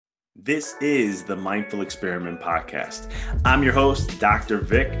This is the Mindful Experiment Podcast. I'm your host, Dr.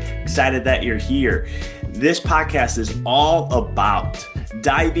 Vic. Excited that you're here. This podcast is all about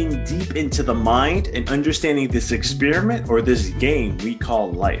diving deep into the mind and understanding this experiment or this game we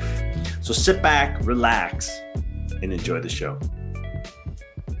call life. So sit back, relax, and enjoy the show.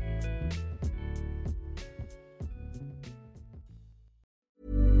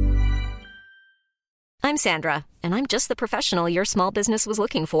 I'm Sandra, and I'm just the professional your small business was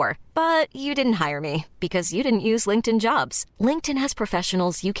looking for. But you didn't hire me because you didn't use LinkedIn Jobs. LinkedIn has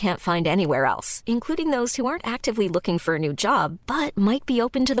professionals you can't find anywhere else, including those who aren't actively looking for a new job, but might be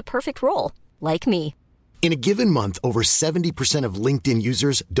open to the perfect role, like me. In a given month, over 70% of LinkedIn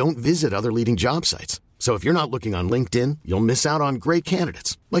users don't visit other leading job sites. So if you're not looking on LinkedIn, you'll miss out on great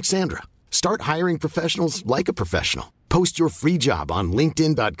candidates like Sandra. Start hiring professionals like a professional. Post your free job on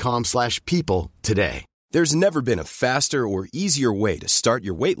linkedin.com/people today. There's never been a faster or easier way to start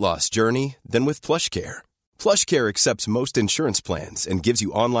your weight loss journey than with PlushCare. PlushCare accepts most insurance plans and gives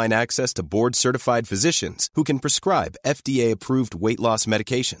you online access to board-certified physicians who can prescribe FDA-approved weight loss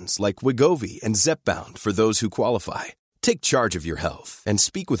medications like Wegovy and Zepbound for those who qualify. Take charge of your health and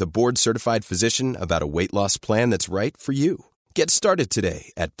speak with a board-certified physician about a weight loss plan that's right for you. Get started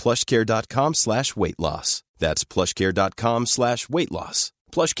today at plushcare.com/weight loss. That's plushcare.com/weight loss.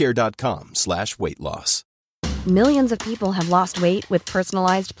 plushcare.com/weight loss. Millions of people have lost weight with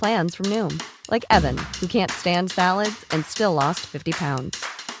personalized plans from Noom. Like Evan, who can't stand salads and still lost 50 pounds.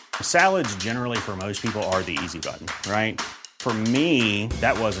 Salads generally for most people are the easy button, right? For me,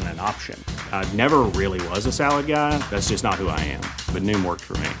 that wasn't an option. I never really was a salad guy. That's just not who I am. But Noom worked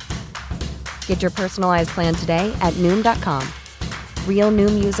for me. Get your personalized plan today at Noom.com. Real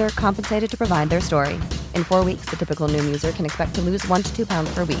Noom user compensated to provide their story. In 4 weeks, the typical Noom user can expect to lose 1 to 2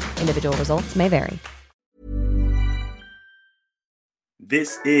 pounds per week. Individual results may vary.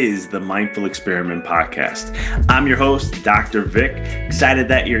 This is the Mindful Experiment Podcast. I'm your host, Dr. Vic. Excited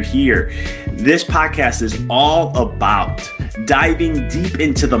that you're here. This podcast is all about diving deep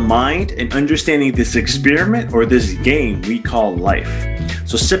into the mind and understanding this experiment or this game we call life.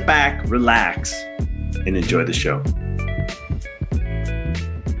 So sit back, relax, and enjoy the show.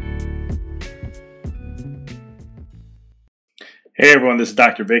 Hey everyone, this is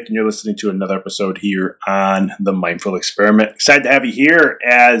Dr. Vic, and you're listening to another episode here on the Mindful Experiment. Excited to have you here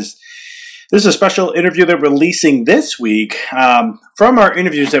as this is a special interview that we're releasing this week from our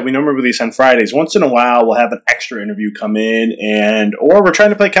interviews that we normally release on Fridays. Once in a while, we'll have an extra interview come in, or we're trying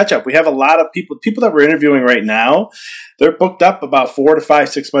to play catch up. We have a lot of people that we're interviewing right now. They're booked up about 4 to 5,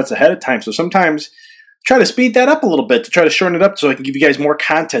 6 months ahead of time. So sometimes try to speed that up a little bit to try to shorten it up so I can give you guys more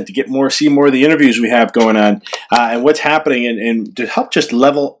content to see more of the interviews we have going on and what's happening and to help just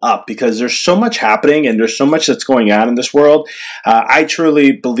level up because there's so much happening and there's so much that's going on in this world. I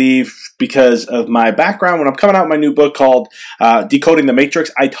truly believe because of my background, when I'm coming out with my new book called Decoding the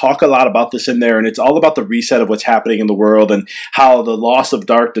Matrix, I talk a lot about this in there, and it's all about the reset of what's happening in the world and how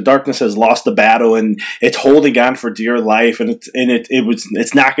the darkness has lost the battle and it's holding on for dear life and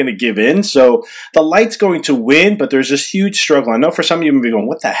it's not going to give in. So the light's going to win, but there's this huge struggle. I know for some of you may be going,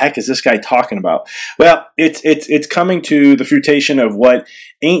 what the heck is this guy talking about? Well, it's coming to the fruition of what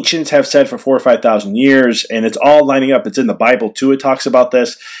ancients have said for 4,000 or 5,000 years, and it's all lining up. It's in the Bible too. It talks about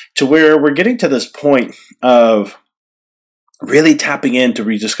this to where we're getting to this point of really tapping in to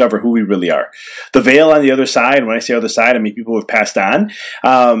rediscover who we really are. The veil on the other side, when I say other side, I mean people who have passed on,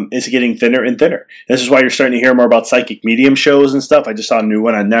 is getting thinner and thinner. This is why you're starting to hear more about psychic medium shows and stuff. I just saw a new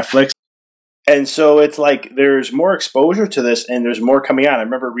one on Netflix. And so it's like there's more exposure to this and there's more coming on. I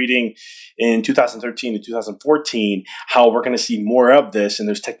remember reading in 2013 and 2014 how we're going to see more of this and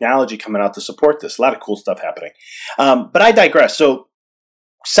there's technology coming out to support this. A lot of cool stuff happening. But I digress. So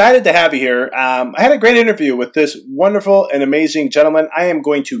excited to have you here. I had a great interview with this wonderful and amazing gentleman. I am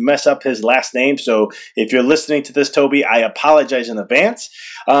going to mess up his last name. So if you're listening to this, Tobi, I apologize in advance.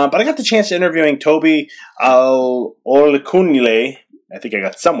 But I got the chance to interviewing Tobi Ojekunle. I think I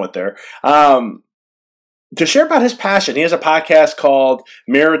got somewhat there, to share about his passion. He has a podcast called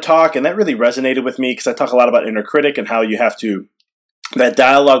Mirror Talk, and that really resonated with me because I talk a lot about inner critic and how you have to, that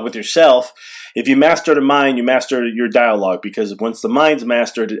dialogue with yourself. If you master the mind, you master your dialogue because once the mind's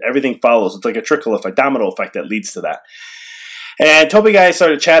mastered, everything follows. It's like a trickle effect, domino effect that leads to that. And Tobi guy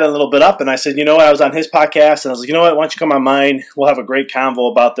started chatting a little bit up, and I said, I was on his podcast, and I was like, why don't you come on mine? We'll have a great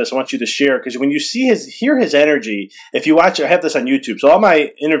convo about this. I want you to share, because when you hear his energy, if you watch, I have this on YouTube, so all my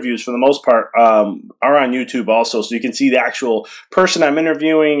interviews, for the most part, are on YouTube also, so you can see the actual person I'm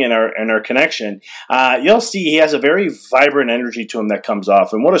interviewing and our connection. You'll see he has a very vibrant energy to him that comes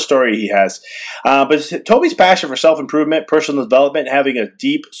off, and what a story he has. But Tobi's passion for self-improvement, personal development, having a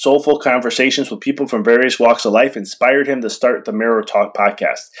deep, soulful conversations with people from various walks of life inspired him to start the Mirror Talk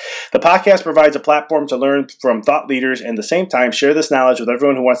podcast. The podcast provides a platform to learn from thought leaders and at the same time share this knowledge with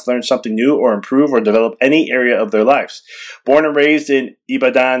everyone who wants to learn something new or improve or develop any area of their lives. Born and raised in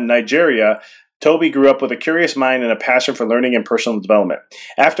Ibadan, Nigeria, Tobi grew up with a curious mind and a passion for learning and personal development.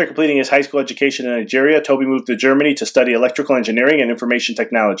 After completing his high school education in Nigeria, Tobi moved to Germany to study electrical engineering and information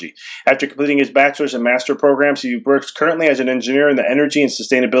technology. After completing his bachelor's and master programs, he works currently as an engineer in the energy and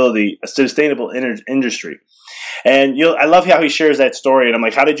sustainable industry. And I love how he shares that story. And I'm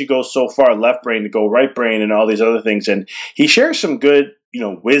like, how did you go so far left brain to go right brain and all these other things? And he shares some good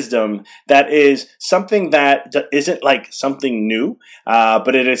wisdom that is something that isn't like something new,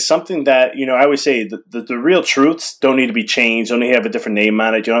 but it is something that, I always say the real truths don't need to be changed, don't need to have a different name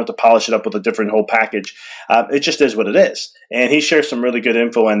on it. You don't have to polish it up with a different whole package. It just is what it is. And he shares some really good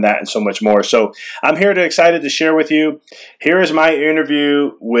info on that and so much more. So I'm excited to share with you. Here is my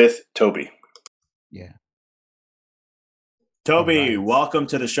interview with Tobi. Yeah. Tobi, welcome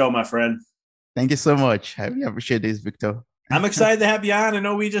to the show, my friend. Thank you so much. I really appreciate this, Victor. I'm excited to have you on. I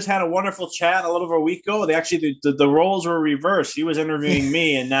know we just had a wonderful chat a little over a week ago. The roles were reversed. He was interviewing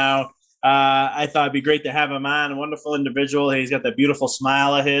me, and now I thought it'd be great to have him on. A wonderful individual. He's got that beautiful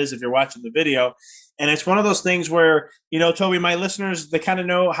smile of his, if you're watching the video. And it's one of those things where, Tobi, my listeners, they kind of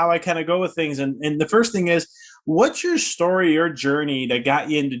know how I kind of go with things. And the first thing is, what's your story, your journey that got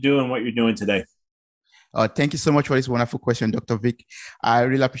you into doing what you're doing today? Thank you so much for this wonderful question, Dr. Vic. I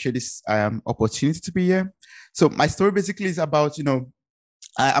really appreciate this opportunity to be here. So my story basically is about,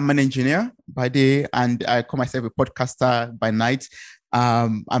 I'm an engineer by day and I call myself a podcaster by night.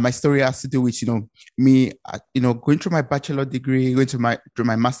 And my story has to do with, me, going through my bachelor degree, going through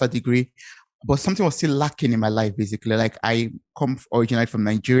my master degree, but something was still lacking in my life, basically. Like I come originally from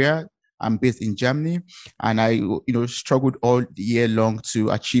Nigeria. I'm based in Germany, and I, struggled all year long to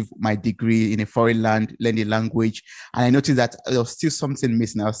achieve my degree in a foreign land, learn the language. And I noticed that there was still something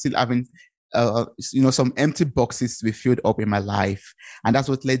missing. I was still having, some empty boxes to be filled up in my life. And that's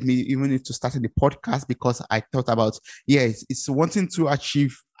what led me even to starting the podcast, because I thought about, it's wanting to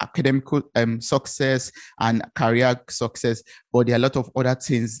achieve academic success and career success, but there are a lot of other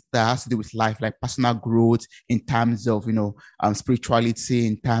things that has to do with life, like personal growth in terms of, spirituality,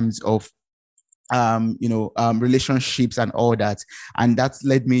 in terms of, relationships and all that. And that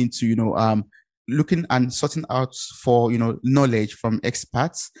led me into, looking and sorting out for, knowledge from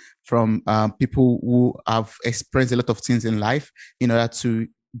experts, from people who have experienced a lot of things in life in order to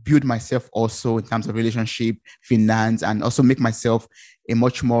build myself also in terms of relationship, finance, and also make myself a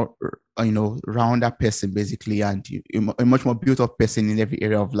much more, rounder person, basically, and a much more built up person in every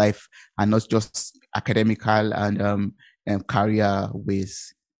area of life, and not just academical and career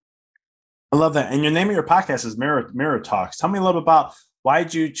ways. I love that. And your name of your podcast is Mirror Talks. Tell me a little bit about why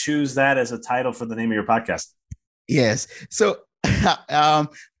did you choose that as a title for the name of your podcast? Yes. So,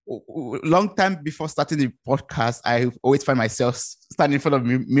 long time before starting the podcast, I always find myself standing in front of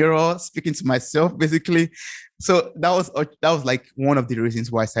a mirror, speaking to myself, basically. So that was like one of the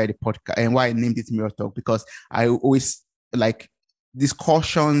reasons why I started the podcast and why I named it Mirror Talk, because I always like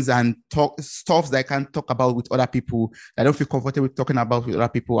discussions and stuff that I can't talk about with other people. I don't feel comfortable talking about with other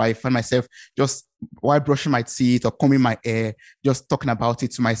people. I find myself just while brushing my teeth or combing my hair, just talking about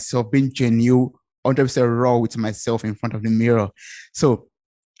it to myself, being genuine, 100% raw with myself in front of the mirror. So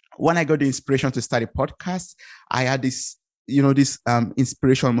when I got the inspiration to start a podcast, I had this,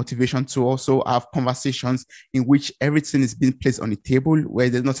 inspiration, motivation to also have conversations in which everything is being placed on the table, where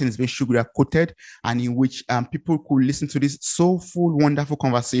there's nothing is being sugar coated, and in which people could listen to this soulful, wonderful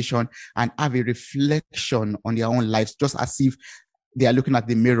conversation and have a reflection on their own lives, just as if they are looking at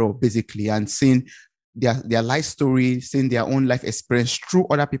the mirror, basically, and seeing their life story, seeing their own life experience through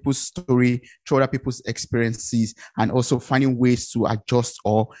other people's story, through other people's experiences, and also finding ways to adjust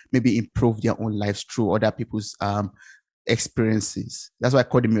or maybe improve their own lives through other people's experiences. That's why I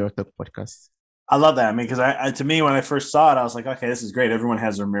call the Mirror Talk podcast. I love that. I mean, because to me, when I first saw it, I was like, okay, this is great. Everyone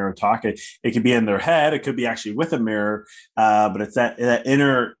has their mirror talk. It could be in their head. It could be actually with a mirror, but it's that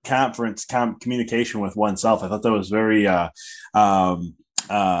inner communication with oneself. I thought that was very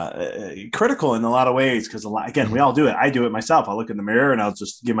critical in a lot of ways because again, we all do it. I do it myself. I'll look in the mirror and I'll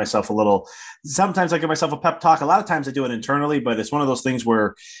just give myself a little. Sometimes I give myself a pep talk. A lot of times I do it internally, but it's one of those things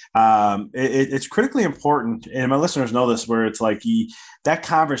where it's critically important. And my listeners know this, where it's like that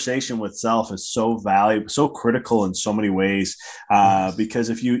conversation with self is so valuable, so critical in so many ways. Because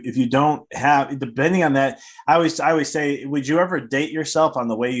if you don't have, depending on that, I always say, would you ever date yourself on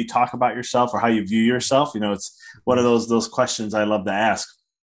the way you talk about yourself or how you view yourself? It's one of those questions I love to ask.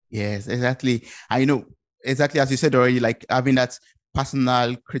 Yes, exactly. I know exactly as you said already, like having that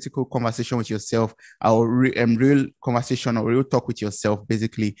personal, critical conversation with yourself, or real conversation or real talk with yourself,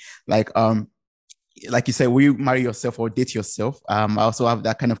 basically. Like you said, will you marry yourself or date yourself? I also have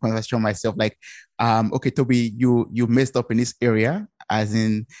that kind of conversation myself. Like, okay, Tobi, you messed up in this area, as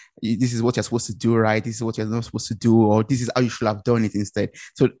in this is what you're supposed to do, right? This is what you're not supposed to do, or this is how you should have done it instead.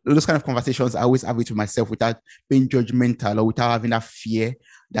 So those kind of conversations, I always have it with myself without being judgmental or without having that fear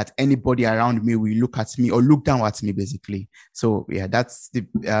that anybody around me will look at me or look down at me, basically. So yeah, that's the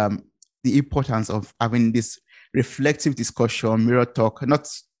importance of having this reflective discussion, mirror talk, not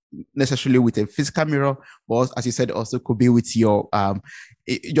necessarily with a physical mirror, but as you said, also could be with your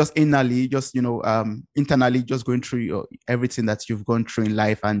just internally, just internally, just going through everything that you've gone through in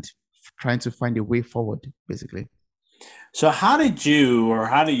life and trying to find a way forward, basically. So how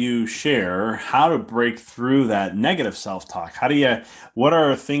do you share how to break through that negative self-talk? What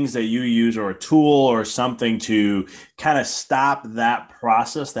are things that you use or a tool or something to kind of stop that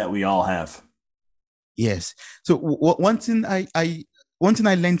process that we all have? Yes. So one thing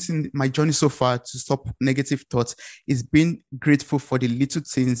I learned in my journey so far to stop negative thoughts is being grateful for the little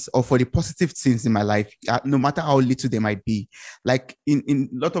things or for the positive things in my life, no matter how little they might be. Like in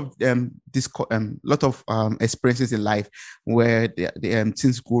a lot of experiences in life where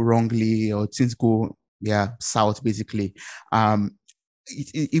things go wrongly or things go south, basically. No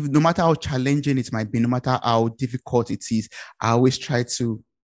matter how challenging it might be, no matter how difficult it is, I always try to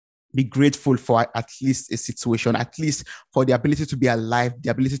be grateful for at least a situation, at least for the ability to be alive, the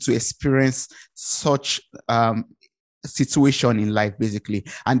ability to experience such situation in life, basically.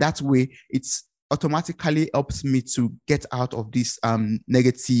 And that way, it's automatically helps me to get out of this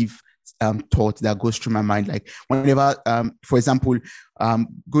negative thought that goes through my mind. Like whenever, for example,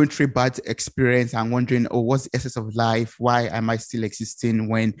 going through a bad experience and wondering, oh, what's the essence of life? Why am I still existing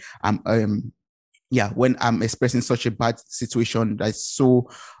when when I'm expressing such a bad situation that's so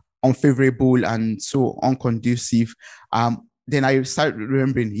unfavorable and so unconducive, then I start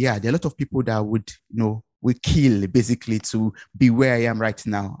remembering, there are a lot of people that would kill basically to be where I am right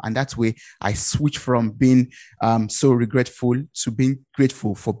now. And that way I switch from being so regretful to being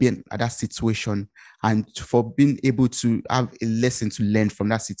grateful for being at that situation and for being able to have a lesson to learn from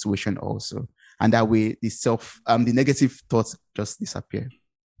that situation also. And that way the negative thoughts just disappear.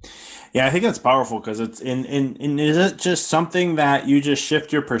 Yeah, I think that's powerful because it's in is it just something that you just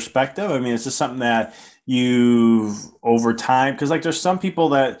shift your perspective? I mean, it's just something that you've over time, because like there's some people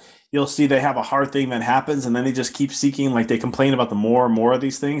that you'll see they have a hard thing that happens and then they just keep seeking, like they complain about the more and more of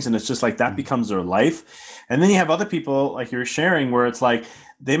these things, and it's just like that becomes their life. And then you have other people like you're sharing where it's like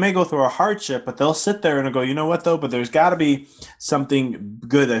they may go through a hardship, but they'll sit there and go, you know what though? But there's got to be something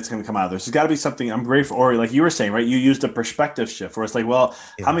good that's going to come out of this. There's got to be something I'm grateful, or like you were saying, right? You used a perspective shift where it's like, well,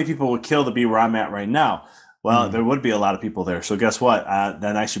 how many people would kill to be where I'm at right now? Well, there would be a lot of people there. So guess what?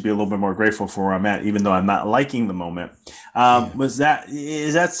 Then I should be a little bit more grateful for where I'm at, even though I'm not liking the moment. Is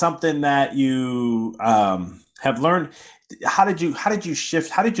that something that you have learned? How did you shift?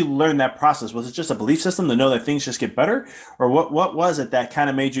 How did you learn that process? Was it just a belief system to know that things just get better? Or what was it that kind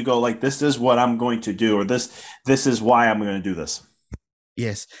of made you go like, this is what I'm going to do, or this is why I'm going to do this?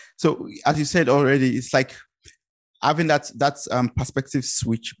 Yes. So as you said already, it's like having that perspective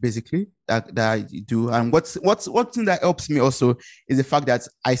switch basically that I do. And what's thing that helps me also is the fact that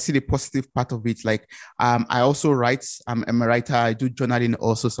I see the positive part of it. Like I also write. I'm a writer. I do journaling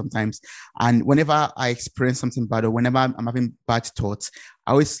also sometimes. And whenever I experience something bad or whenever I'm having bad thoughts,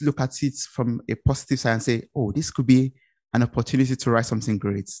 I always look at it from a positive side and say, oh, this could be an opportunity to write something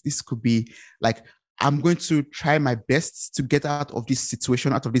great. This could be like, I'm going to try my best to get out of this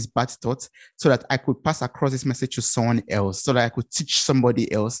situation, out of this bad thoughts, so that I could pass across this message to someone else, so that I could teach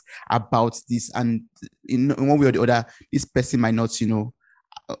somebody else about this. And in one way or the other, this person might not,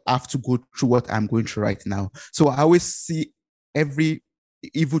 have to go through what I'm going through right now. So I always see every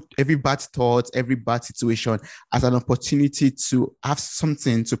bad thought, every bad situation as an opportunity to have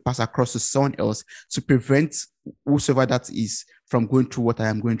something to pass across to someone else to prevent whosoever that is from going through what I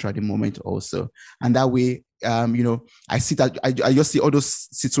am going through at the moment also. And that way, I see that I just see all those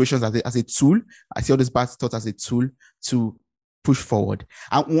situations as a tool. I see all those bad thoughts as a tool to push forward.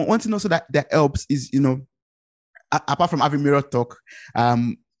 And one thing also that helps is, apart from having mirror talk,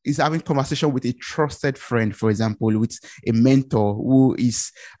 is having conversation with a trusted friend, for example, with a mentor who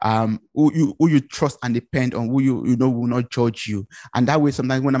is who you trust and depend on, who you know will not judge you. And that way,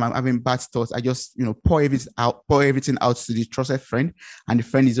 sometimes when I'm having bad thoughts, I just pour everything out to the trusted friend, and the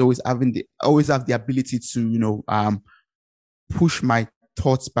friend is always have the ability to push my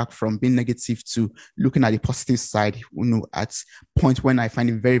thoughts back from being negative to looking at the positive side, at point when I find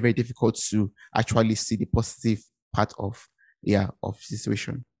it very, very difficult to actually see the positive part of the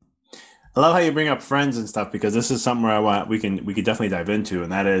situation. I love how you bring up friends and stuff, because this is something where we could definitely dive into,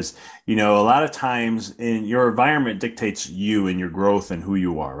 and that is, a lot of times in your environment dictates you and your growth and who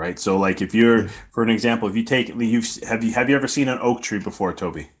you are, right? So like if you're, for an example, if you take, have you ever seen an oak tree before,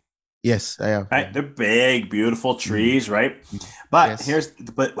 Toby? Yes, I have. Right, they're big, beautiful trees, right? But Yes.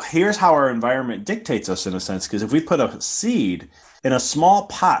 here's how our environment dictates us in a sense. Because if we put a seed in a small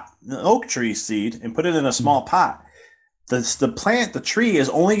pot, an oak tree seed, and put it in a small pot, the tree is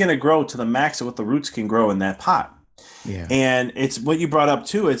only going to grow to the max of what the roots can grow in that pot. Yeah. And it's what you brought up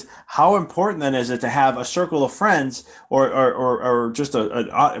too, is how important then is it to have a circle of friends or just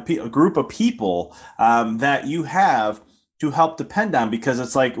a group of people that you have to help depend on, because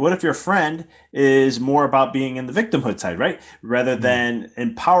it's like, what if your friend is more about being in the victimhood side, right? Rather than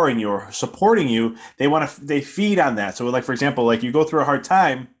empowering you or supporting you, they feed on that. So like, for example, like you go through a hard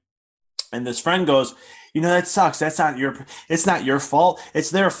time and this friend goes, that sucks. It's not your fault.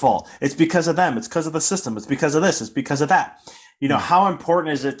 It's their fault. It's because of them. It's because of the system. It's because of this. It's because of that. How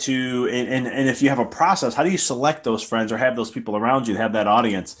important is it to, and if you have a process, how do you select those friends or have those people around you to have that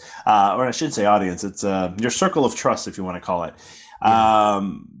audience, or I shouldn't say audience, it's your circle of trust, if you want to call it,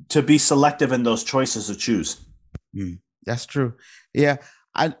 to be selective in those choices to choose. That's true. Yeah.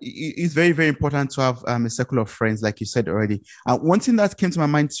 And it's very, very important to have a circle of friends, like you said already. One thing that came to my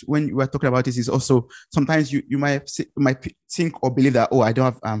mind when you were talking about this is also sometimes you might think or believe that, I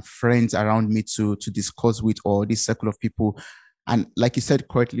don't have friends around me to discuss with, or this circle of people. And like you said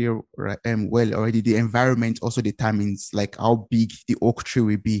correctly, well already, the environment also determines like how big the oak tree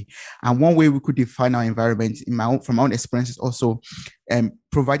will be. And one way we could define our environment, from my own experiences, also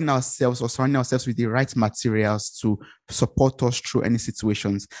providing ourselves or surrounding ourselves with the right materials to support us through any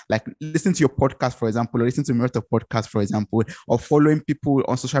situations. Like listening to your podcast, for example, or listening to Mirror podcast, for example, or following people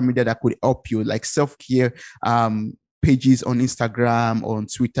on social media that could help you, like self-care pages on Instagram or on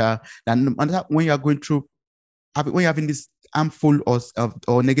Twitter. And when you are going through, when you're having this harmful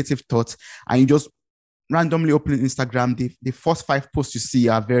or negative thoughts, and you just randomly open Instagram, the first 5 posts you see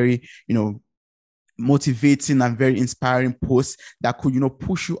are very, motivating and very inspiring posts that could,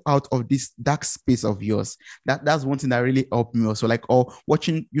 push you out of this dark space of yours. That's one thing that really helped me also, like, or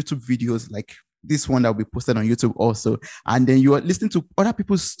watching YouTube videos like this one that will be posted on YouTube also. And then you are listening to other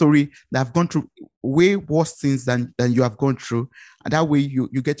people's story that have gone through way worse things than you have gone through. And that way you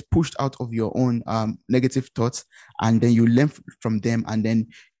get pushed out of your own negative thoughts, and then you learn from them. And then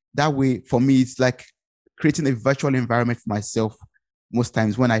that way, for me, it's like creating a virtual environment for myself most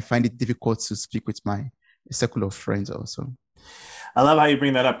times when I find it difficult to speak with my circle of friends also. I love how you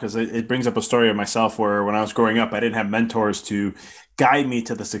bring that up, because it brings up a story of myself where when I was growing up, I didn't have mentors to guide me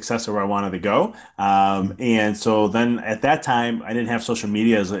to the success of where I wanted to go. And so then at that time, I didn't have social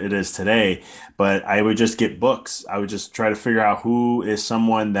media as it is today, but I would just get books. I would just try to figure out who is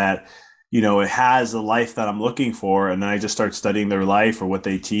someone that, it has the life that I'm looking for. And then I just start studying their life or what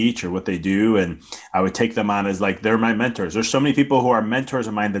they teach or what they do. And I would take them on as like, they're my mentors. There's so many people who are mentors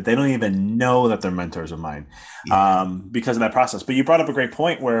of mine that they don't even know that they're mentors of mine because of that process. But you brought up a great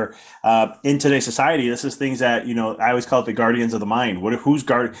point where in today's society, this is things that, I always call it the guardians of the mind.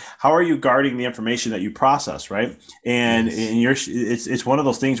 How are you guarding the information that you process, right? And, it's one of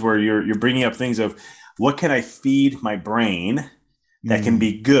those things where you're bringing up things of, what can I feed my brain that can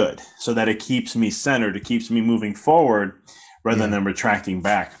be good, so that it keeps me centered, it keeps me moving forward rather than retracting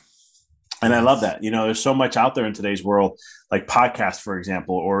back. And I love that. There's so much out there in today's world, like podcasts, for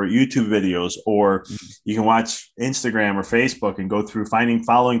example, or YouTube videos, or you can watch Instagram or Facebook and go through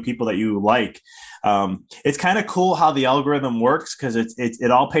following people that you like. It's kind of cool how the algorithm works, because it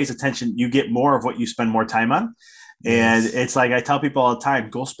all pays attention. You get more of what you spend more time on. And it's like, I tell people all the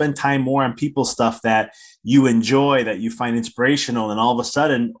time, go spend time more on people stuff that you enjoy, that you find inspirational. And all of a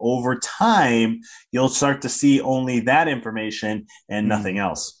sudden, over time, you'll start to see only that information and nothing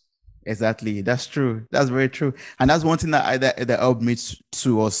else. Exactly. That's true. That's very true. And that's one thing that helped me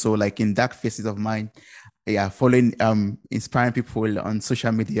to also, like in dark phases of mine, yeah, following inspiring people on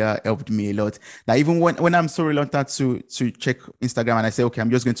social media helped me a lot. That even when I'm so reluctant to check Instagram and I say, okay, I'm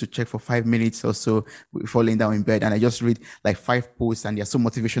just going to check for 5 minutes or so before laying down in bed, and I just read like 5 posts and they're so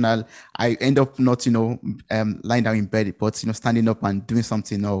motivational, I end up not, lying down in bed, but standing up and doing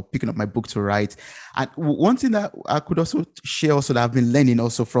something or picking up my book to write. And one thing that I could also share also that I've been learning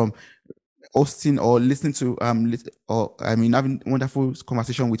also from hosting or listening to having wonderful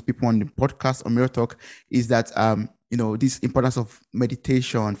conversation with people on the podcast or Mirror Talk is that this importance of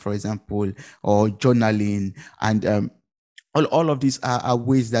meditation, for example, or journaling, and all of these are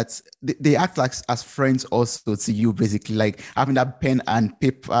ways that they act like as friends also to you, basically, like having that pen and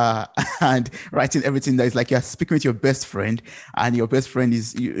paper and writing everything that is like you're speaking with your best friend, and your best friend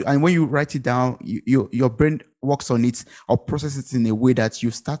is you, and when you write it down, your brain works on it or processes it in a way that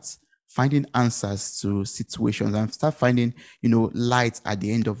you start finding answers to situations and start finding, light at the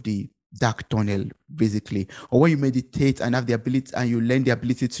end of the dark tunnel, basically. Or when you meditate and have the ability and you learn the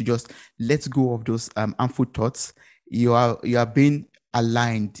ability to just let go of those harmful thoughts, you are being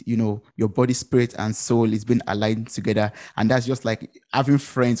aligned, your body, spirit, and soul is being aligned together. And that's just like having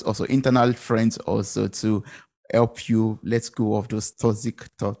friends, also internal friends, also to help you let go of those toxic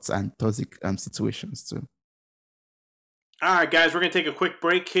thoughts and toxic situations too. All right, guys, we're going to take a quick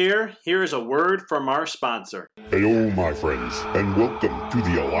break here. Here is a word from our sponsor. Hello, my friends, and welcome to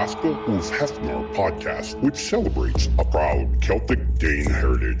the Alaska Ulf Hefner podcast, which celebrates a proud Celtic Dane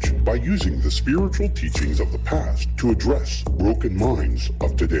heritage by using the spiritual teachings of the past to address broken minds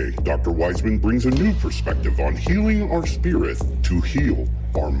of today. Dr. Wiseman brings a new perspective on healing our spirit to heal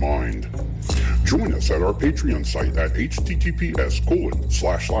our mind. Join us at our Patreon site at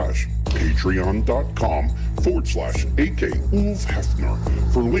https://patreon.com/AK Ulf Hefner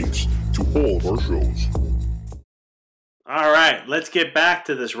for links to all of our shows. All right, let's get back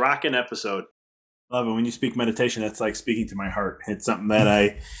to this rockin' episode. Love it. When you speak meditation, that's like speaking to my heart. It's something that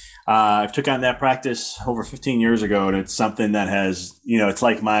I took on that practice over 15 years ago, and it's something that has, it's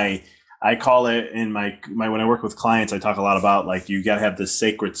like I call it in my when I work with clients, I talk a lot about like you got to have this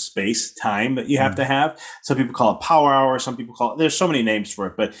sacred space time that you have to have. Some people call it power hour. Some people call it, there's so many names for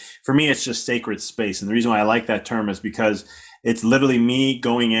it, but for me, it's just sacred space. And the reason why I like that term is because it's literally me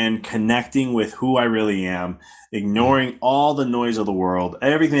going in, connecting with who I really am, ignoring all the noise of the world,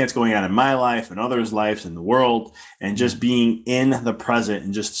 everything that's going on in my life and others' lives in the world, and just being in the present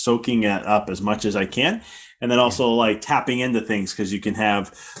and just soaking it up as much as I can. And then also like tapping into things, because you can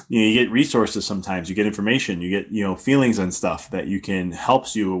have, you get resources sometimes, you get information, you get, feelings and stuff that you can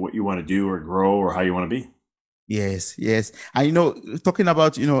helps you with what you want to do or grow or how you want to be. Yes. And, talking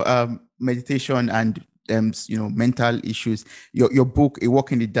about, meditation and, mental issues, your book, A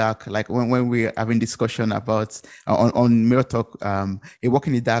Walk in the Dark, like when we're having discussion about on Mirror Talk, A Walk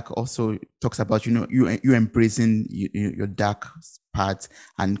in the Dark also talks about, you embracing your dark part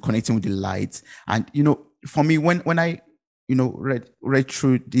and connecting with the light. And, for me, when I, read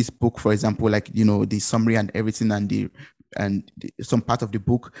through this book, for example, like, the summary and everything and some part of the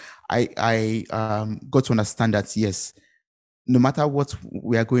book, I got to understand that, yes, no matter what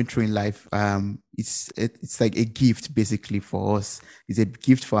we are going through in life, it's like a gift basically for us. It's a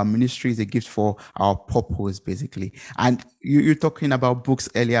gift for our ministry. It's a gift for our purpose basically. And you're talking about books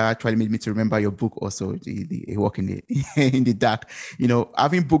earlier actually made me to remember your book also, the Walk in the in the Dark.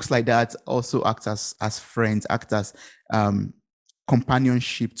 Having books like that also act as friends, act as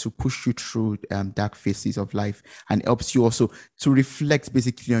companionship to push you through dark phases of life, and helps you also to reflect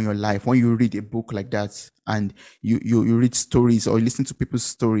basically on your life. When you read a book like that and you read stories or listen to people's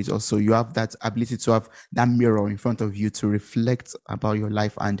stories, also you have that ability to have that mirror in front of you to reflect about your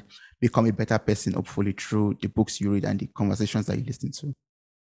life and become a better person, hopefully through the books you read and the conversations that you listen to.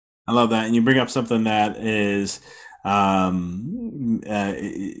 I love that. And you bring up something that is kind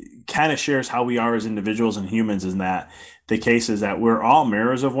of shares how we are as individuals and humans, in that the case is that we're all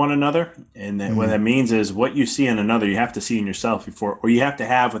mirrors of one another. And that what that means is what you see in another, you have to see in yourself before, or you have to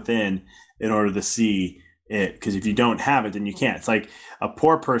have within in order to see it. Because if you don't have it, then you can't. It's like a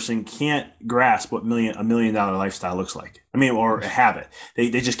poor person can't grasp what $1 million lifestyle looks like. Or have it.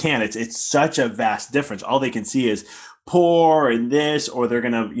 They just can't. It's such a vast difference. All they can see is poor and this, or they're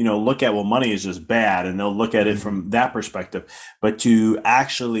going to, look at, well, money is just bad, and they'll look at it from that perspective. But to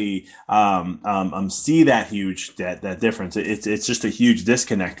actually see that huge, that difference, it's just a huge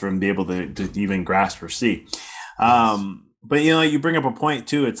disconnect from being able to even grasp or see. But, you bring up a point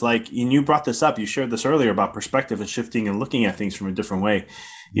too. It's like, and you brought this up, you shared this earlier about perspective and shifting and looking at things from a different way.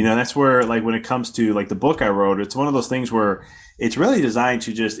 That's where, like, when it comes to like the book I wrote, it's one of those things where it's really designed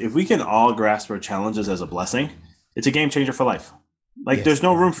to just, if we can all grasp our challenges as a blessing, it's a game changer for life. Like, there's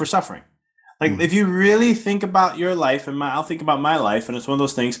no room for suffering. Like if you really think about your life, and I'll think about my life, and it's one of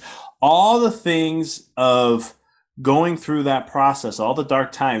those things, all the things of going through that process, all the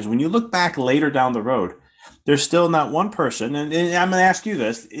dark times, when you look back later down the road, there's still not one person, and I'm going to ask you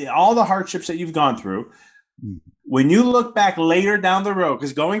this, all the hardships that you've gone through, when you look back later down the road,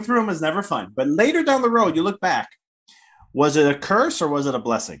 because going through them is never fun, but later down the road, you look back, was it a curse or was it a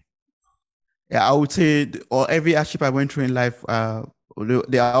blessing? Yeah, I would say, or every hardship I went through in life,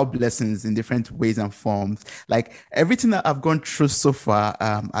 there are all blessings in different ways and forms. Like everything that I've gone through so far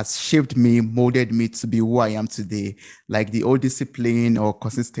has shaped me, molded me to be who I am today. Like the old discipline or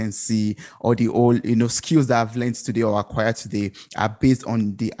consistency or the old, skills that I've learned today or acquired today are based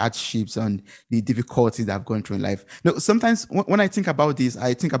on the hardships and the difficulties that I've gone through in life. No, sometimes when I think about this,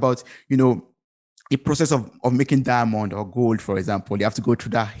 I think about, the process of making diamond or gold, for example. You have to go through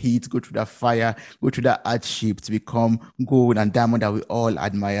that heat, go through that fire, go through that hardship to become gold and diamond that we all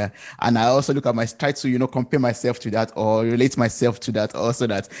admire. And I also try to, compare myself to that or relate myself to that also,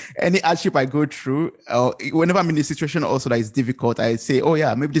 that any hardship I go through, whenever I'm in a situation also that is difficult, I say, oh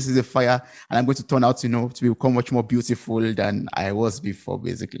yeah, maybe this is a fire and I'm going to turn out, to become much more beautiful than I was before,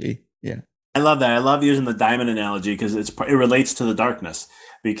 basically. Yeah. I love that. I love using the diamond analogy because it relates to the darkness,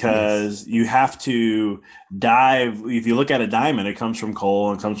 because you have to dive. If you look at a diamond, it comes from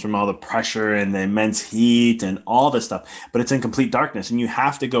coal and comes from all the pressure and the immense heat and all this stuff, but it's in complete darkness, and you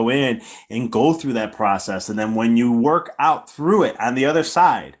have to go in and go through that process. And then when you work out through it on the other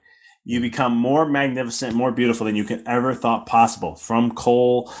side, you become more magnificent, more beautiful than you can ever thought possible. From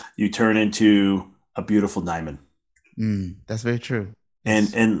coal, you turn into a beautiful diamond. That's very true.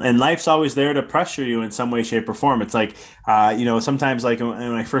 And life's always there to pressure you in some way, shape, or form. It's like, sometimes like when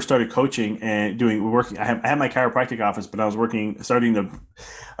I first started coaching and working, I had my chiropractic office, but I was starting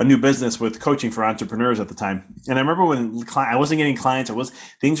a new business with coaching for entrepreneurs at the time. And I remember when I wasn't getting clients,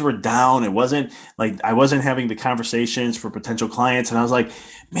 things were down. It wasn't like I wasn't having the conversations for potential clients. And I was like,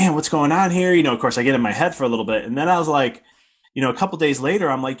 man, what's going on here? Of course I get in my head for a little bit. And then I was like, a couple days later,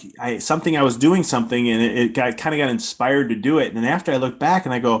 I'm like, I was doing something and it kind of got inspired to do it. And then after I look back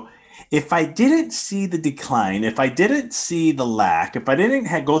and I go, if I didn't see the decline, if I didn't see the lack, if I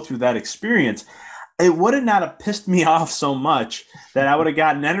didn't go through that experience, it would have not have pissed me off so much that I would have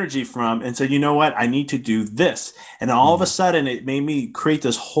gotten energy from and said, you know what, I need to do this. And all of a sudden it made me create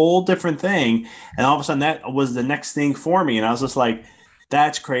this whole different thing. And all of a sudden that was the next thing for me. And I was just like,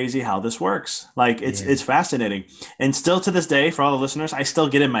 that's crazy how this works. Like it's fascinating. And still to this day, for all the listeners, I still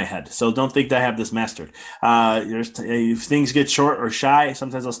get in my head. So don't think that I have this mastered. If things get short or shy,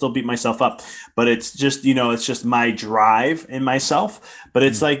 sometimes I'll still beat myself up, but it's just, it's just my drive in myself. But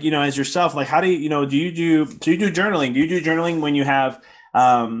it's like, as yourself, like, how do you, do you do journaling? Do you do journaling when you have,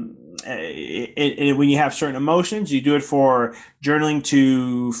 when you have certain emotions? You do it for journaling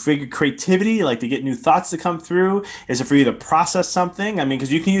to figure creativity, like to get new thoughts to come through? Is it for you to process something? I mean,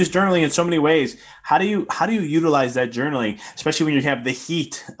 because you can use journaling in so many ways. How do you utilize that journaling, especially when you have the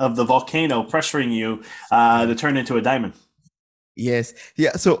heat of the volcano pressuring you to turn into a diamond? Yes.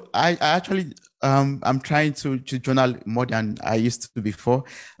 Yeah. So I actually I'm trying to journal more than I used to before.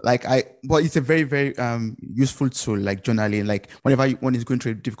 But it's a very, very useful tool, like journaling. Like whenever one is going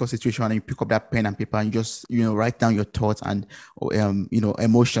through a difficult situation and you pick up that pen and paper and you just, write down your thoughts and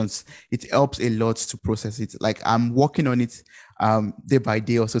emotions, it helps a lot to process it. Like I'm working on it day by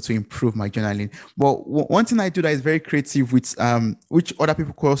day also to improve my journaling. But one thing I do that is very creative with which other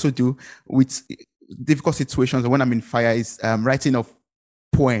people could also do with difficult situations when I'm in fire is writing of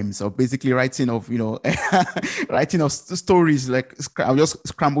poems, or basically writing of writing of stories. Like I'll just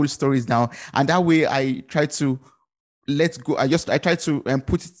scramble stories down, and that way I try to let go. I try to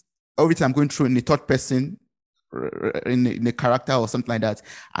put it, everything I'm going through in the third person, in a character or something like that.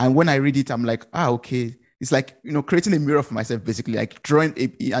 And when I read it, I'm like, okay. It's like, creating a mirror for myself, basically, like drawing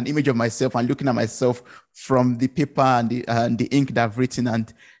an image of myself and looking at myself from the paper and the ink that I've written,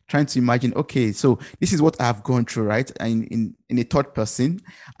 and trying to imagine, okay, so this is what I've gone through, right? In a third person.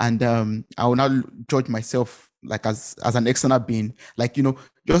 And I will now judge myself like as an external being, like,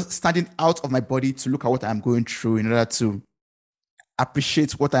 just standing out of my body to look at what I'm going through in order to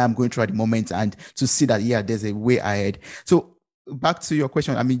appreciate what I am going through at the moment and to see that, yeah, there's a way ahead. So back to your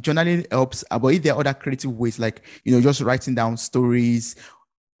question, I mean, journaling helps, but if there are other creative ways, like, just writing down stories,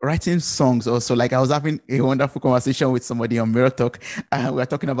 writing songs also. Like I was having a wonderful conversation with somebody on Mirror Talk. We were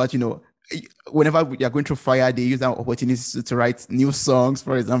talking about, whenever we are going through fire, they use that opportunity to write new songs,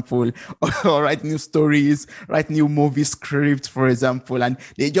 for example, or write new stories, write new movie scripts, for example. And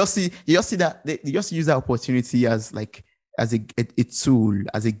they just use that opportunity as a tool,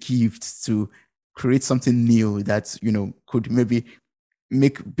 as a gift to create something new that, could maybe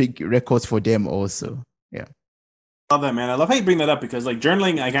make big records for them also. Yeah. Love that, man. I love how you bring that up because like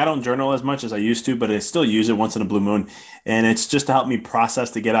journaling, like I don't journal as much as I used to, but I still use it once in a blue moon. And it's just to help me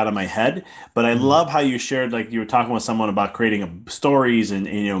process to get out of my head. But I love how you shared, like you were talking with someone about creating stories and,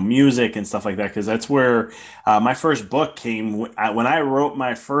 music and stuff like that. Cause that's where my first book came. When I wrote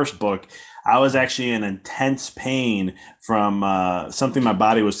my first book, I was actually in intense pain from something my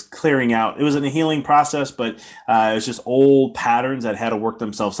body was clearing out. It was in a healing process, but it was just old patterns that had to work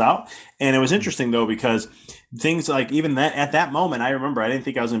themselves out. And it was interesting though, because things like even that at that moment, I remember I didn't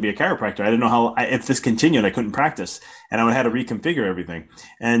think I was going to be a chiropractor. I didn't know how, if this continued, I couldn't practice and I would have to reconfigure everything.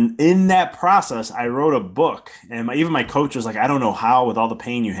 And in that process, I wrote a book and even my coach was like, I don't know how, with all the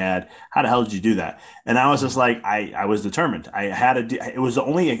pain you had, how the hell did you do that? And I was just like, I was determined. I had to do, it was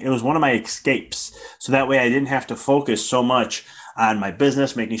one of my escapes. So that way I didn't have to focus so much on my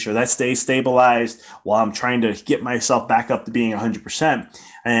business, making sure that stays stabilized while I'm trying to get myself back up to being 100%.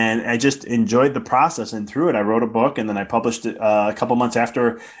 And I just enjoyed the process, and through it, I wrote a book, and then I published it a couple months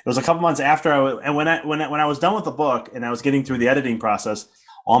after. It was a couple months after and when I was done with the book and I was getting through the editing process,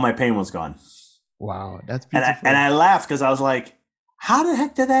 all my pain was gone. Wow, that's beautiful. And I laughed because I was like, how the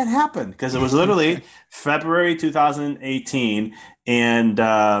heck did that happen? Because it was literally February 2018. And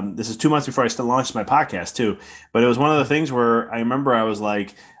this is 2 months before I still launched my podcast too. But it was one of the things where I remember I was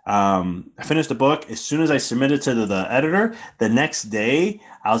like, I finished the book. As soon as I submitted to the editor, the next day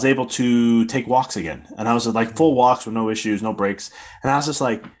I was able to take walks again. And I was like full walks with no issues, no breaks. And I was just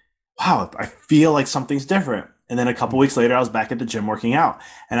like, wow, I feel like something's different. And then a couple weeks later, I was back at the gym working out,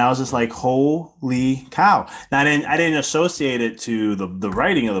 and I was just like, "Holy cow!" Now I didn't associate it to the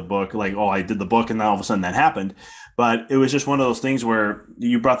writing of the book, like, "Oh, I did the book, and then all of a sudden that happened." But it was just one of those things where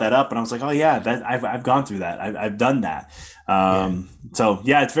you brought that up, and I was like, "Oh yeah, that I've gone through that. I've done that." So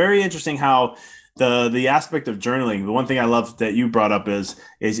yeah, it's very interesting how the aspect of journaling. The one thing I love that you brought up is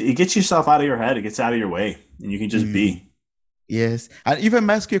it gets yourself out of your head, it gets out of your way, and you can just be. Yes. And even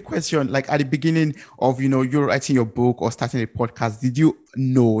ask you a question, like at the beginning of, you're writing your book or starting a podcast, did you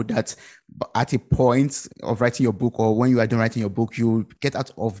know that at a point of writing your book or when you are done writing your book, you get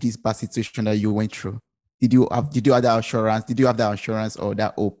out of this bad situation that you went through? Did you have that assurance? Did you have that assurance or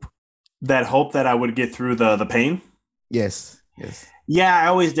that hope? That hope that I would get through the pain? Yes. Yeah, I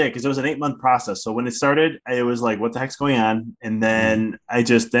always did, because it was an 8-month process. So when it started, it was like, what the heck's going on? And then I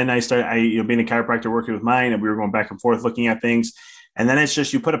started, being a chiropractor working with mine, and we were going back and forth looking at things. And then it's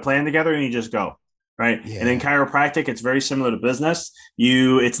just, you put a plan together and you just go. Right. Yeah. And in chiropractic, it's very similar to business.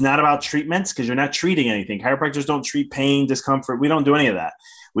 It's not about treatments, because you're not treating anything. Chiropractors don't treat pain, discomfort. We don't do any of that.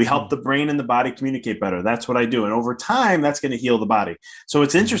 We help the brain and the body communicate better. That's what I do. And over time, that's going to heal the body. So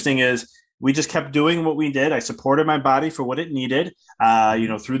what's interesting is, we just kept doing what we did. I supported my body for what it needed,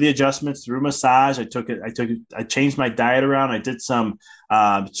 through the adjustments, through massage. I changed my diet around. I did some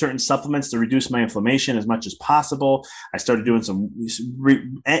certain supplements to reduce my inflammation as much as possible. I started doing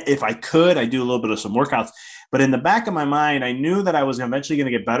if I could, I do a little bit of some workouts. But in the back of my mind, I knew that I was eventually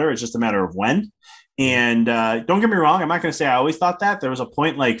going to get better. It's just a matter of when. And don't get me wrong, I'm not going to say I always thought that. There was a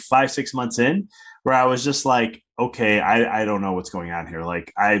point like 5-6 months in where I was just like, okay, I don't know what's going on here.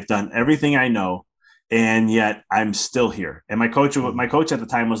 Like, I've done everything I know, and yet I'm still here. And my coach at the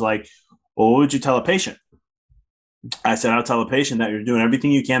time was like, well, what would you tell a patient? I said, I'll tell a patient that you're doing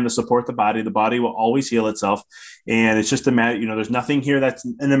everything you can to support the body. The body will always heal itself. And it's just a matter, there's nothing here that's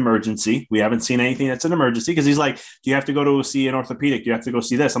an emergency. We haven't seen anything that's an emergency. Because he's like, do you have to go to see an orthopedic? Do you have to go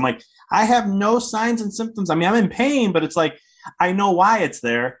see this? I'm like, I have no signs and symptoms. I mean, I'm in pain, but it's like, I know why it's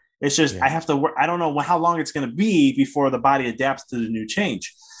there. It's just, I have to work. I don't know how long it's going to be before the body adapts to the new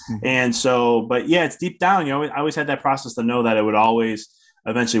change. And so, but yeah, it's deep down, I always had that process to know that it would always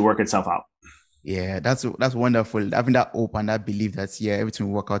eventually work itself out. Yeah, that's wonderful. Having that hope and that belief that everything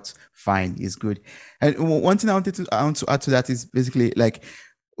will work out fine is good. And one thing I want to add to that is basically like,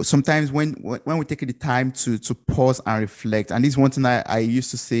 sometimes when we take the time to pause and reflect, and this is one thing I used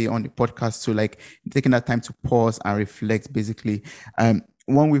to say on the podcast too, like taking that time to pause and reflect, basically,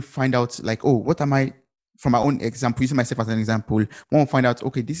 when we find out like, oh, what am I, from my own example, using myself as an example, when we find out,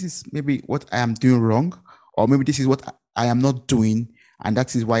 okay, this is maybe what I am doing wrong, or maybe this is what I am not doing, and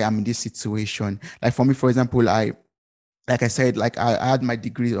that is why I'm in this situation. Like for me, for example, like I said, like I had my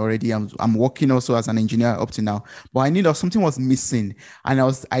degree already. I'm working also as an engineer up to now, but I knew something was missing, and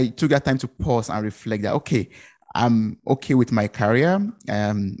I took that time to pause and reflect that, okay, I'm okay with my career.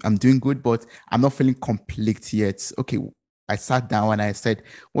 I'm doing good, but I'm not feeling complete yet. Okay. I sat down and I said,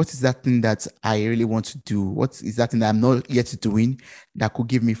 what is that thing that I really want to do? What is that thing that I'm not yet doing that could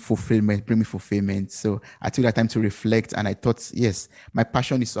give me fulfillment, bring me fulfillment? So I took that time to reflect, and I thought, yes, my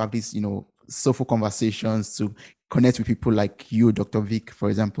passion is to have these, soulful conversations, to connect with people like you, Dr. Vic, for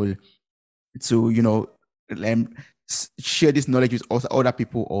example, to, share this knowledge with also other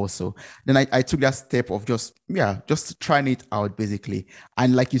people also. Then I took that step of just trying it out basically.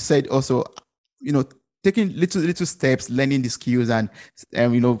 And like you said, also, taking little steps, learning the skills, and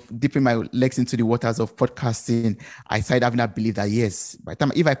dipping my legs into the waters of podcasting, I started having that belief that yes, by the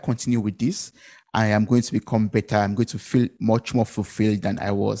time if I continue with this, I am going to become better. I'm going to feel much more fulfilled than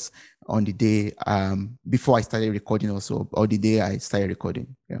I was on the day before I started recording, also, or the day I started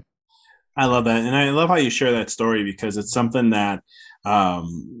recording. Yeah. I love that. And I love how you share that story, because it's something that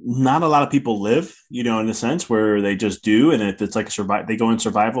not a lot of people live, in a sense where they just do. And it's like they go in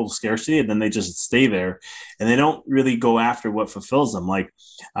survival scarcity, and then they just stay there, and they don't really go after what fulfills them. Like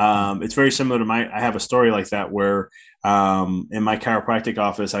it's very similar to I have a story like that where in my chiropractic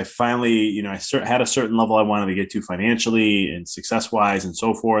office, I finally, I had a certain level I wanted to get to financially and success wise and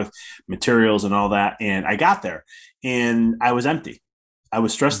so forth, materials and all that. And I got there and I was empty. I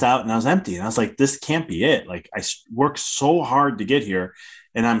was stressed out and I was empty. And I was like, this can't be it. Like, I worked so hard to get here,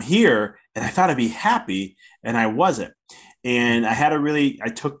 and I'm here, and I thought I'd be happy, and I wasn't. And I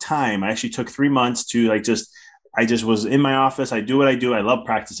took time. I actually took 3 months to I just was in my office. I do what I do. I love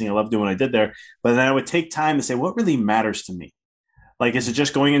practicing. I love doing what I did there. But then I would take time to say, what really matters to me? Like, is it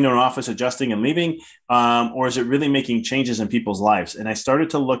just going into an office, adjusting and leaving? Or is it really making changes in people's lives? And I started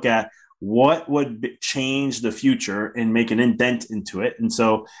to look at what would change the future and make an indent into it. And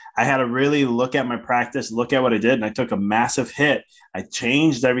so I had to really look at my practice, look at what I did, and I took a massive hit. I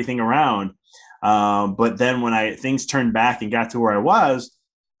changed everything around. But then when things turned back and got to where I was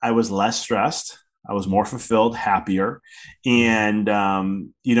less stressed. I was more fulfilled, happier. And,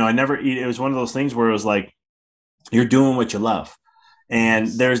 it was one of those things where it was like, you're doing what you love. And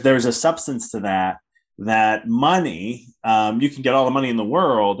there's a substance to that money, you can get all the money in the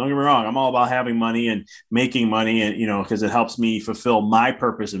world. Don't get me wrong. I'm all about having money and making money, and, because it helps me fulfill my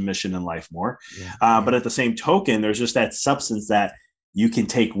purpose and mission in life more. Yeah. But at the same token, there's just that substance that you can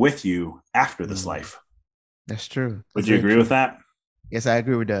take with you after this life. That's true. Would you agree with that? Yes, I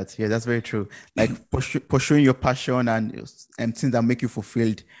agree with that. Yeah, that's very true. Like pursuing your passion and things that make you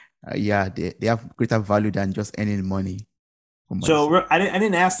fulfilled. They have greater value than just earning money. So I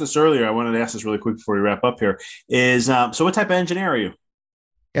didn't ask this earlier. I wanted to ask this really quick before we wrap up here. So what type of engineer are you?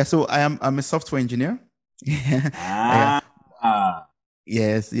 Yeah, so I'm a software engineer. Yes.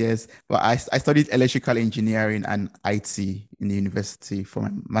 But I studied electrical engineering and IT in the university for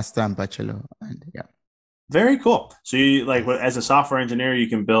my master and bachelor. And yeah. Very cool. So you as a software engineer, you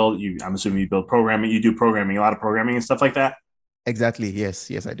can build. I'm assuming you build programming. You do programming, a lot of programming and stuff like that. Exactly.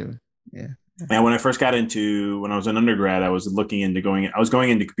 Yes, I do. Yeah. And when I first when I was an undergrad, I was going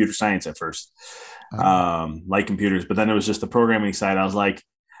into computer science at first, like computers, but then it was just the programming side. I was like,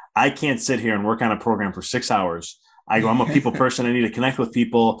 I can't sit here and work on a program for 6 hours. I'm a people person. I need to connect with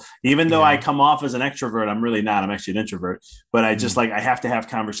people. Even though I come off as an extrovert, I'm really not. I'm actually an introvert. But I just I have to have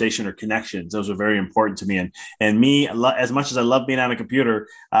conversation or connections. Those are very important to me. And me, as much as I love being on a computer,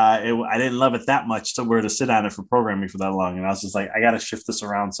 I didn't love it that much to sit on it for programming for that long. And I was just like, I got to shift this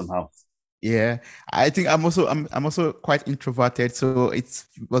around somehow. Yeah, I think I'm also quite introverted, so it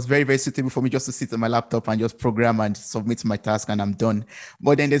was very, very suitable for me just to sit on my laptop and just program and submit my task, and I'm done.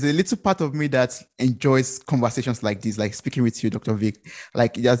 But then there's a little part of me that enjoys conversations like this, like speaking with you, Dr. Vic.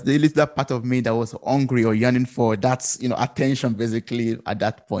 Like there's a little part of me that was hungry or yearning for that, attention, basically at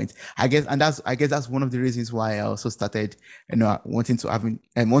that point. I guess that's one of the reasons why I also started, wanting to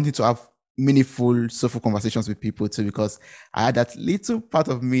have meaningful, soulful conversations with people too, because I had that little part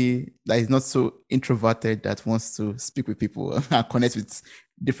of me that is not so introverted that wants to speak with people and connect with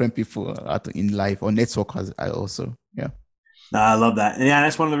different people in life or network. I also, yeah. I love that. And yeah,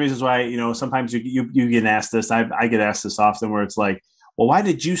 that's one of the reasons why, sometimes you get asked this. I get asked this often, where it's like, well, why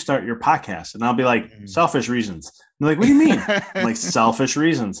did you start your podcast? And I'll be like, selfish reasons. And they're like, what do you mean? I'm like, selfish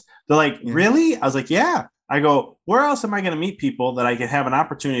reasons. They're like, really? I was like, yeah. I go, where else am I going to meet people that I can have an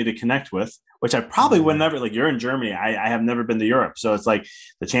opportunity to connect with, which I probably would never, like, you're in Germany. I have never been to Europe. So it's like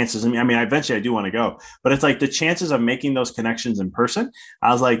the chances, eventually I do want to go, but it's like the chances of making those connections in person.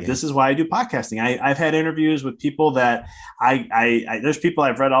 I was like, this is why I do podcasting. I've had interviews with people that there's people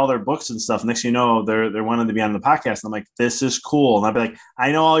I've read all their books and stuff. Next, they're wanting to be on the podcast. And I'm like, this is cool. And I'll be like,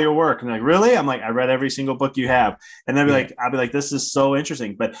 I know all your work. And they're like, really? I'm like, I read every single book you have. And I'll be like, this is so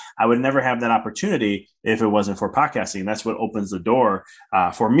interesting, but I would never have that opportunity if it wasn't for podcasting. That's what opens the door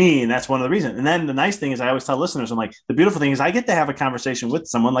for me. And that's one of the reasons. And then the nice thing is I always tell listeners, I'm like, the beautiful thing is I get to have a conversation with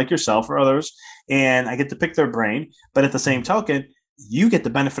someone like yourself or others, and I get to pick their brain. But at the same token, you get the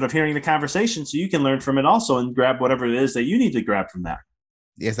benefit of hearing the conversation, so you can learn from it also and grab whatever it is that you need to grab from that.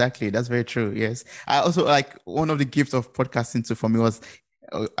 Exactly. That's very true. Yes. I also like one of the gifts of podcasting too for me was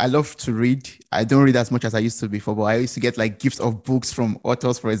I love to read. I don't read as much as I used to before, but I used to get like gifts of books from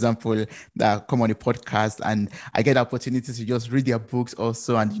authors, for example, that come on the podcast, and I get opportunities to just read their books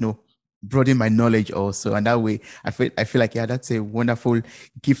also, and broaden my knowledge also. And that way, I feel like that's a wonderful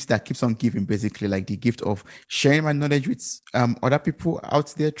gift that keeps on giving. Basically, like the gift of sharing my knowledge with other people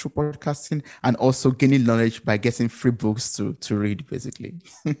out there through podcasting, and also gaining knowledge by getting free books to read. Basically.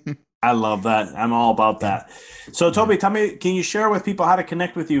 I love that. I'm all about that. So, Tobi, tell me, can you share with people how to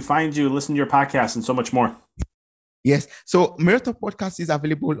connect with you, find you, listen to your podcast, and so much more? Yes. So Mirror Talk Podcast is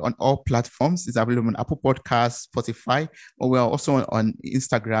available on all platforms. It's available on Apple Podcasts, Spotify, or we're also on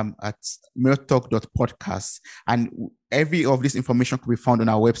Instagram at mirrortalk.podcast. And every of this information can be found on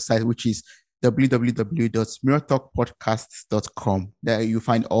our website, which is www.mirrortalkpodcasts.com. There you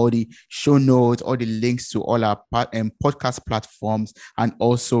find all the show notes, all the links to all our podcast platforms, and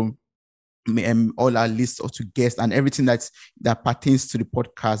also all our lists or to guests and everything that pertains to the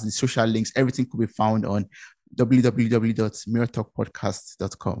podcast, the social links, everything could be found on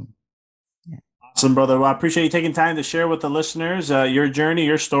www.mirrortalkpodcasts.com. Yeah. Awesome, brother. Well, I appreciate you taking time to share with the listeners your journey,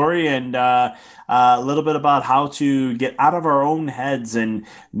 your story, and a little bit about how to get out of our own heads and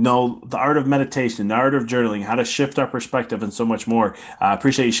know the art of meditation, the art of journaling, how to shift our perspective, and so much more. I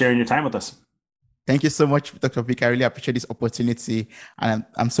appreciate you sharing your time with us. Thank you so much, Dr. Vic. I really appreciate this opportunity, and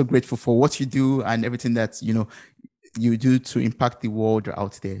I'm so grateful for what you do and everything that you do to impact the world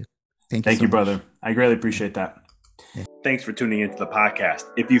out there. Thank you, brother. I greatly appreciate that. Yeah. Thanks for tuning into the podcast.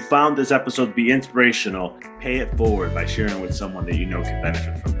 If you found this episode to be inspirational, pay it forward by sharing with someone that you know can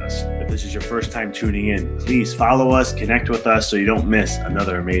benefit from this. If this is your first time tuning in, please follow us, connect with us so you don't miss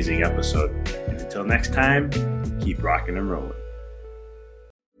another amazing episode. And until next time, keep rocking and rolling.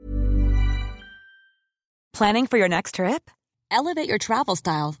 Planning for your next trip? Elevate your travel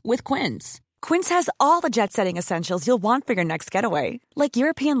style with Quince. Quince has all the jet-setting essentials you'll want for your next getaway, like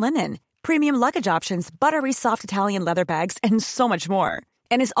European linen, premium luggage options, buttery soft Italian leather bags, and so much more.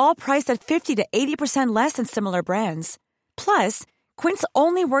 And is all priced at 50 to 80% less than similar brands. Plus, Quince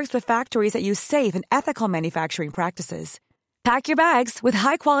only works with factories that use safe and ethical manufacturing practices. Pack your bags with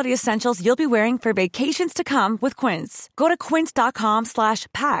high-quality essentials you'll be wearing for vacations to come with Quince. Go to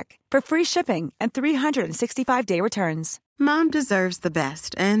quince.com/pack for free shipping and 365-day returns. Mom deserves the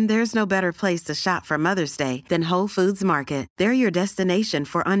best, and there's no better place to shop for Mother's Day than Whole Foods Market. They're your destination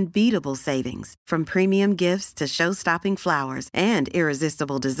for unbeatable savings, from premium gifts to show-stopping flowers and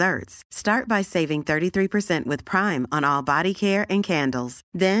irresistible desserts. Start by saving 33% with Prime on all body care and candles.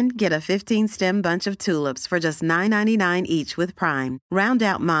 Then get a 15-stem bunch of tulips for just $9.99 each with Prime. Round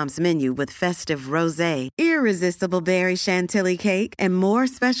out Mom's menu with festive rosé, irresistible berry chantilly cake, and more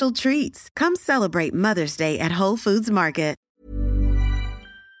special treats. Come celebrate Mother's Day at Whole Foods Market.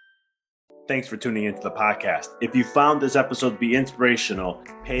 Thanks for tuning into the podcast. If you found this episode to be inspirational,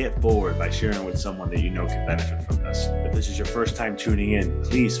 pay it forward by sharing with someone that you know can benefit from this. If this is your first time tuning in,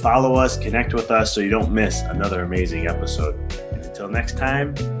 please follow us, connect with us so you don't miss another amazing episode. And until next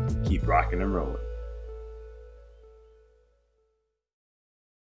time, keep rocking and rolling.